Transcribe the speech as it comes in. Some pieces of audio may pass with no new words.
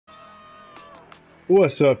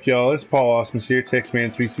What's up, y'all? It's Paul Osmus here,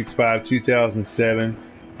 Texman365 2007.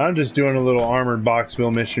 I'm just doing a little armored box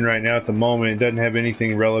build mission right now at the moment. It doesn't have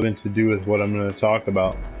anything relevant to do with what I'm going to talk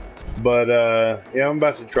about. But, yeah, I'm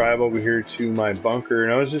about to drive over here to my bunker,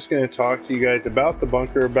 and I was just going to talk to you guys about the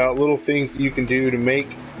bunker, about little things that you can do to make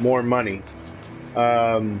more money.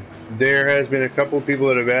 There has been a couple of people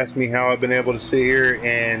that have asked me how I've been able to sit here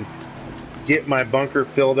and get my bunker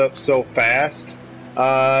filled up so fast.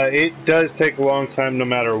 It does take a long time no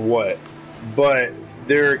matter what, but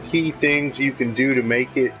there are key things you can do to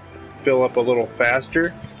make it fill up a little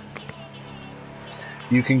faster.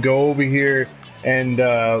 You can go over here and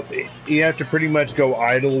you have to pretty much go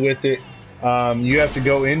idle with it. You have to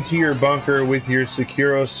go into your bunker with your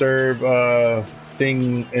SecuroServe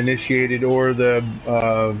thing initiated, or the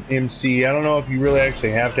MC. I don't know if you really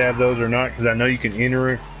actually have to have those or not, because I know you can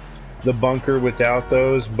enter the bunker without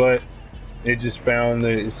those, but it just found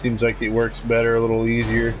that it seems like it works better, a little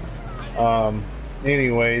easier.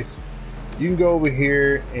 Anyways, you can go over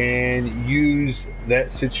here and use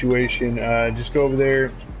that situation. Just go over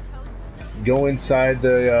there, go inside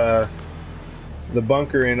the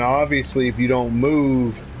bunker, and obviously if you don't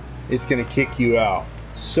move, it's going to kick you out.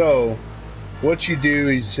 So what you do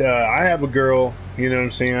is, I have a girl, you know what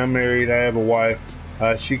I'm saying, I'm married, I have a wife.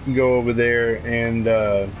 She can go over there and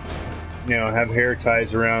you know, have hair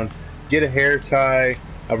ties around. Get a hair tie,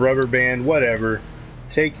 a rubber band, whatever.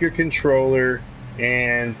 Take your controller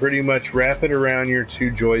and pretty much wrap it around your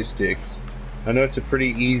two joysticks. I know it's a pretty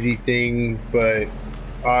easy thing, but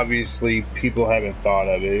obviously people haven't thought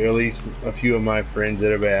of it, or at least a few of my friends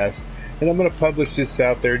that have asked. And I'm going to publish this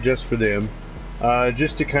out there just for them,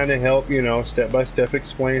 just to kind of help, you know, step by step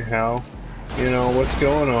explain how, you know, what's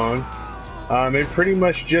going on. And pretty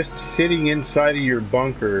much just sitting inside of your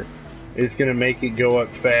bunker is going to make it go up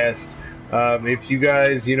fast. If you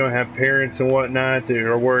guys, you know, have parents and whatnot that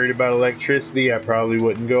are worried about electricity, I probably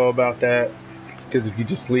wouldn't go about that, because if you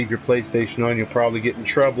just leave your PlayStation on, you'll probably get in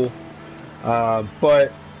trouble.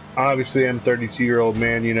 But obviously, I'm a 32-year-old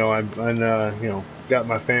man. You know, I'm you know, got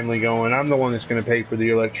my family going. I'm the one that's going to pay for the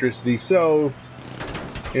electricity, so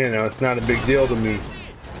you know, it's not a big deal to me.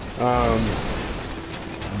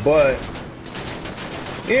 But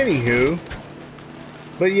anywho.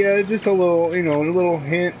 But yeah, just a little, you know, little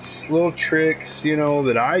hints, little tricks, you know,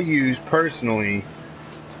 that I use personally,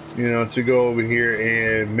 you know, to go over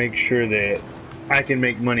here and make sure that I can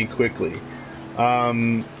make money quickly.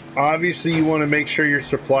 Obviously, you want to make sure your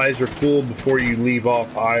supplies are full before you leave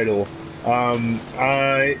off idle.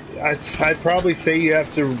 I'd probably say you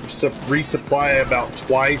have to resupply about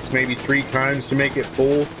twice, maybe 3 times to make it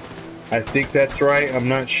full. I think that's right. I'm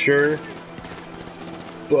not sure.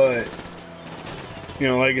 But you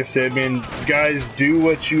know, like I said, man, guys, do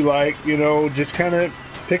what you like, you know, just kind of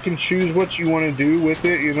pick and choose what you want to do with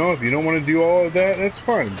it, you know. If you don't want to do all of that, that's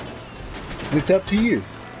fine. It's up to you.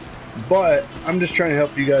 But I'm just trying to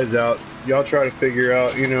help you guys out. Y'all try to figure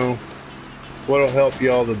out, you know, what'll help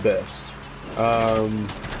y'all the best.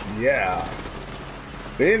 Yeah.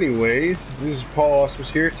 But anyways, this is Paul Osmus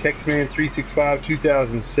here, Texman365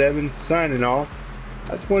 2007, signing off.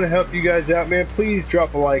 I just want to help you guys out, man. Please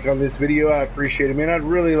drop a like on this video. I appreciate it, man. I'd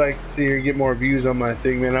really like to see you get more views on my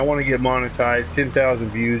thing, man. I want to get monetized. 10,000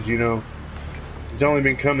 views, you know. It's only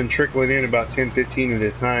been trickling in about 10, 15 at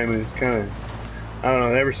a time, and it's kind of, I don't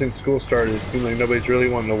know, ever since school started, it seems like nobody's really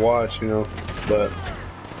wanting to watch, you know. But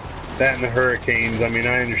that and the hurricanes, I mean,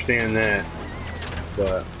 I understand that.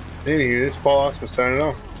 But anyway, this is Paul Osmus signing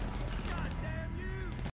off.